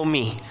follow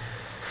me.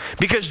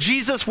 Because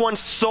Jesus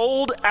once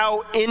sold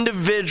out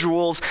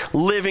individuals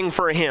living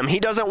for him. He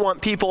doesn't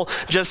want people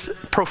just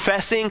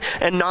professing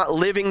and not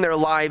living their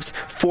lives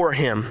for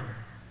him.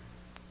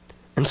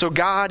 And so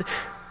God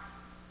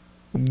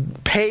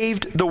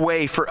paved the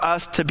way for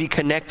us to be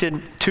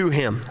connected to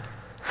him.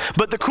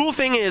 But the cool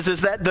thing is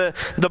that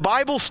the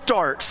Bible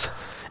starts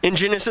in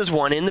Genesis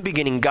 1. In the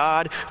beginning,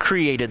 God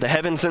created the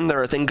heavens and the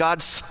earth, and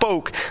God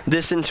spoke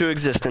this into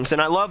existence.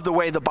 And I love the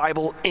way the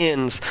Bible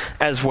ends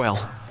as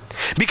well.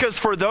 Because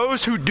for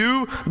those who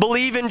do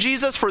believe in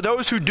Jesus, for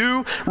those who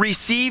do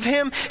receive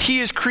him, he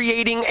is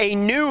creating a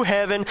new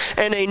heaven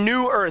and a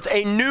new earth,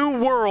 a new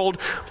world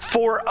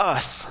for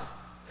us.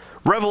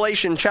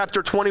 Revelation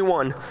chapter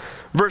 21,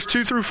 verse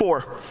 2 through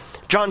 4.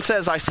 John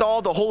says, I saw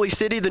the holy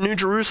city, the new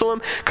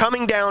Jerusalem,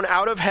 coming down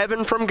out of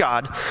heaven from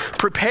God,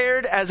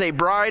 prepared as a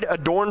bride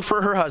adorned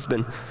for her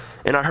husband.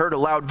 And I heard a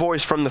loud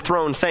voice from the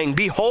throne saying,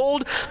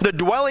 behold, the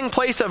dwelling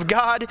place of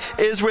God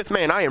is with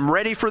man. I am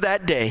ready for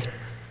that day.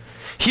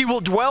 He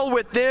will dwell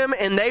with them,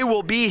 and they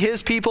will be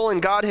his people,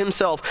 and God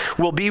himself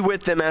will be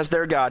with them as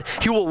their God.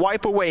 He will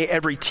wipe away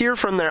every tear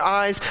from their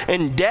eyes,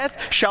 and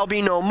death shall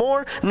be no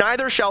more.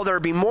 Neither shall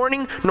there be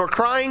mourning, nor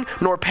crying,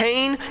 nor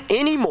pain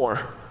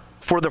anymore,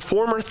 for the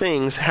former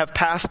things have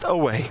passed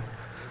away.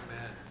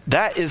 Amen.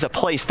 That is a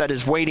place that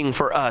is waiting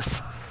for us.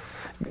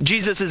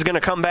 Jesus is going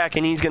to come back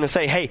and he's going to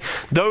say, hey,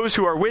 those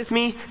who are with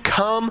me,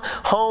 come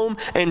home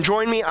and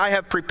join me. I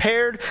have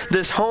prepared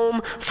this home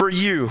for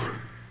you.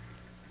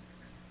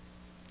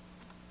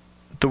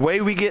 The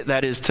way we get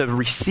that is to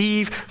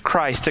receive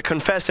Christ, to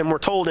confess him. We're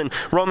told in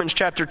Romans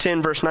chapter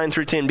 10, verse 9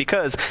 through 10,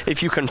 because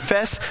if you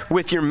confess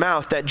with your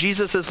mouth that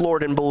Jesus is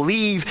Lord and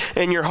believe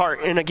in your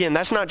heart, and again,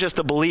 that's not just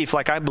a belief,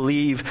 like I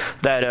believe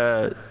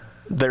that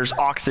there's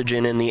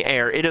oxygen in the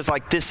air. It is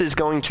like this is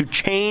going to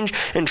change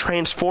and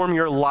transform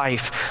your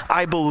life.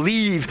 I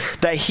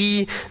believe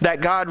that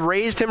God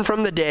raised him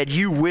from the dead.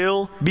 You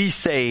will be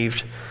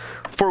saved.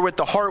 For with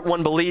the heart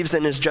one believes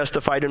and is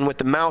justified, and with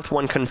the mouth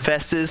one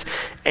confesses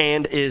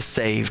and is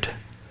saved.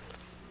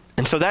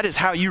 And so that is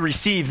how you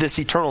receive this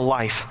eternal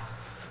life.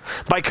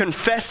 By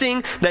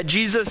confessing that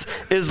Jesus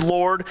is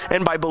Lord,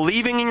 and by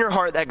believing in your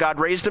heart that God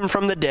raised him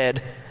from the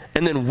dead,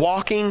 and then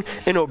walking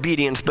in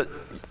obedience. But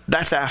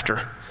that's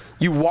after.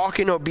 You walk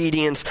in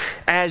obedience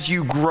as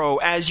you grow,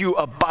 as you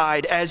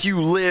abide, as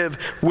you live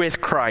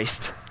with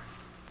Christ.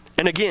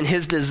 And again,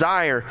 his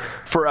desire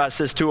for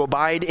us is to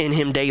abide in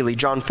him daily.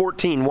 John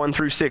 14, 1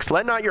 through 6.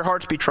 Let not your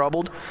hearts be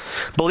troubled.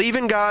 Believe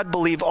in God,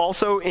 believe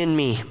also in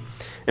me.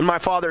 In my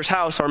Father's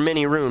house are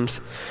many rooms.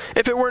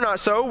 If it were not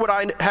so, would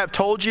I have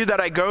told you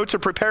that I go to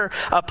prepare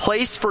a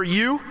place for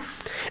you?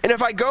 And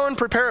if I go and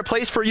prepare a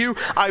place for you,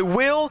 I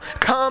will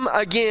come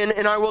again,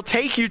 and I will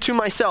take you to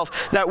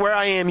myself, that where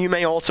I am you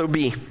may also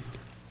be.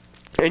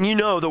 And you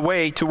know the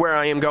way to where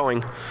I am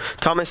going.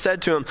 Thomas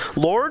said to him,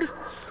 Lord,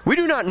 we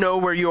do not know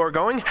where you are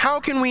going. How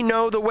can we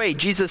know the way?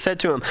 Jesus said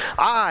to him,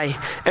 I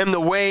am the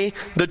way,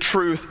 the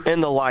truth,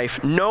 and the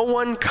life. No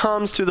one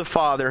comes to the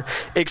Father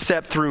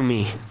except through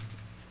me.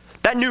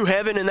 That new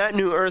heaven and that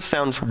new earth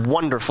sounds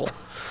wonderful.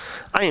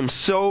 I am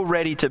so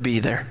ready to be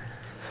there.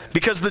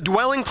 Because the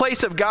dwelling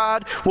place of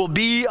God will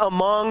be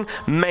among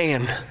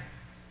man.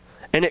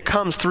 And it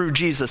comes through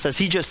Jesus. As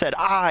he just said,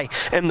 I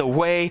am the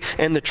way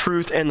and the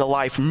truth and the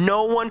life.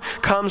 No one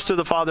comes to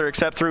the Father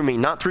except through me.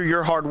 Not through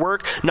your hard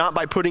work, not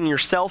by putting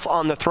yourself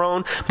on the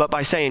throne, but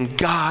by saying,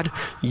 God,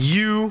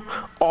 you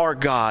are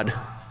God.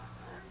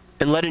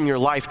 And letting your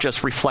life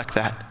just reflect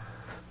that.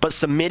 but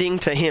submitting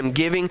to him,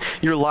 giving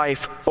your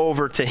life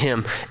over to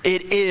him.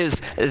 It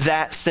is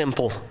that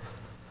simple.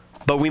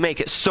 But we make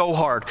it so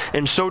hard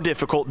and so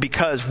difficult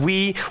because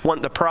we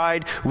want the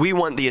pride, we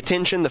want the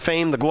attention, the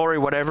fame, the glory,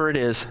 whatever it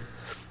is.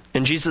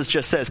 And Jesus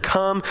just says,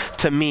 come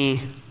to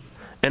me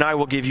and I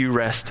will give you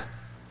rest.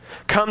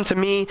 Come to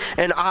me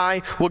and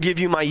I will give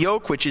you my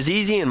yoke, which is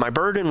easy, and my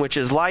burden, which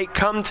is light.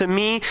 Come to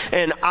me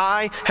and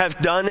I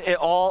have done it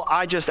all.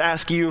 I just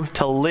ask you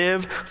to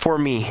live for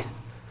me.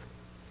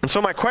 And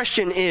so my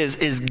question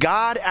is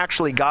God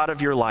actually God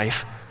of your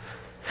life?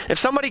 If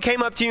somebody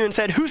came up to you and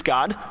said, who's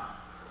God?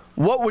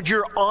 What would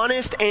your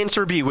honest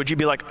answer be? Would you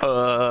be like,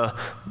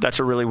 that's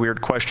a really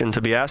weird question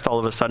to be asked all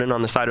of a sudden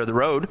on the side of the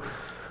road?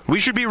 We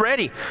should be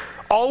ready.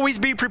 Always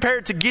be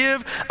prepared to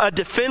give a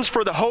defense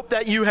for the hope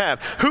that you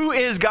have. Who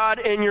is God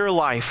in your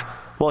life?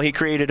 Well, he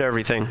created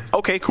everything.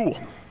 Okay, cool.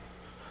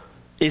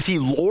 Is he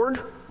Lord?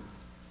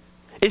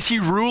 Is he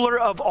ruler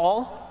of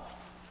all?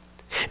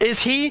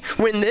 Is he,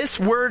 when this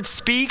word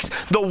speaks,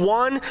 the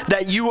one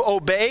that you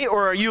obey?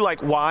 Or are you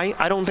like, why?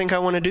 I don't think I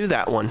want to do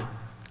that one.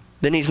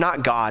 Then he's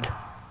not God.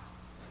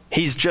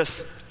 He's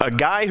just a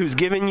guy who's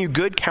giving you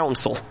good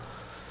counsel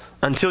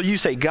until you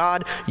say,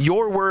 God,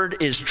 your word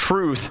is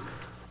truth,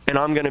 and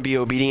I'm going to be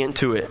obedient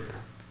to it.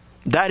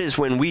 That is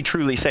when we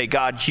truly say,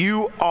 God,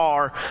 you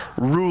are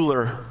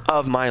ruler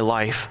of my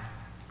life.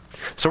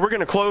 So we're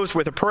going to close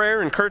with a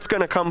prayer, and Kurt's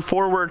going to come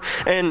forward.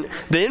 And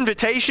the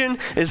invitation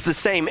is the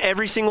same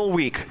every single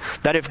week.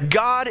 That if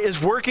God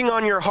is working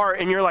on your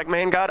heart and you're like,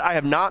 man, God, I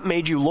have not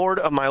made you Lord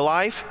of my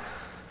life,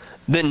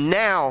 then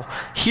now,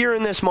 here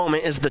in this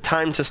moment, is the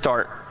time to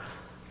start.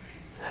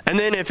 And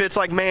then if it's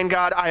like, man,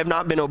 God, I have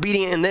not been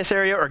obedient in this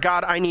area, or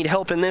God, I need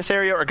help in this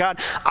area, or God,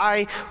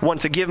 I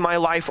want to give my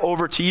life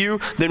over to you,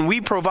 then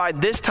we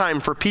provide this time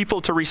for people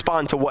to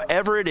respond to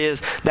whatever it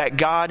is that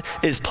God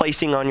is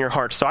placing on your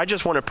heart. So I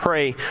just want to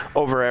pray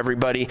over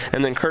everybody,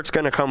 and then Kurt's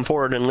going to come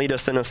forward and lead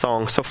us in a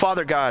song. So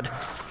Father God,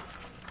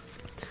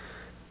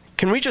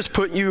 can we just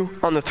put you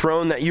on the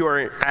throne that you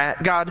are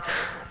at? God,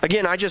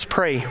 again, I just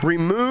pray,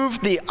 remove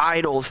the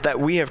idols that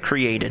we have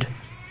created.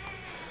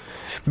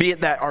 Be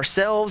it that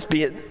ourselves,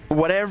 be it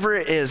whatever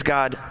it is,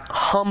 God,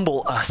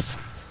 humble us.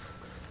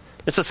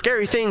 It's a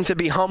scary thing to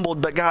be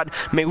humbled, but God,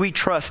 may we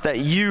trust that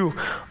you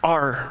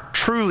are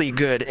truly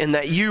good and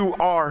that you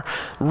are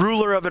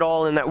ruler of it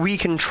all and that we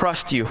can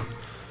trust you.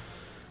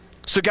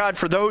 So God,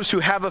 for those who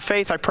have a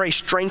faith, I pray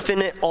strengthen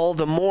it all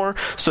the more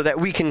so that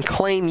we can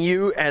claim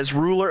you as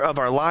ruler of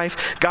our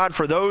life. God,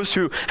 for those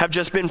who have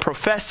just been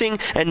professing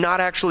and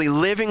not actually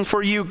living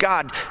for you,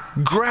 God,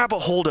 grab a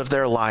hold of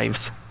their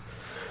lives.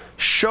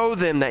 Show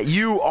them that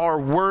you are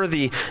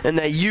worthy and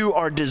that you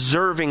are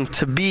deserving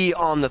to be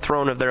on the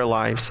throne of their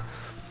lives.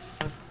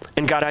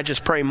 And God, I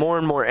just pray more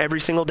and more every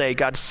single day,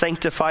 God,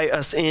 sanctify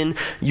us in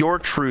your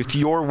truth.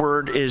 Your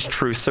word is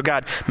truth. So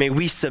God, may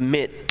we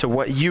submit to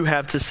what you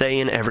have to say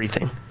in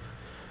everything.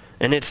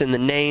 And it's in the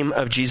name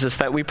of Jesus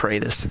that we pray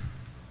this.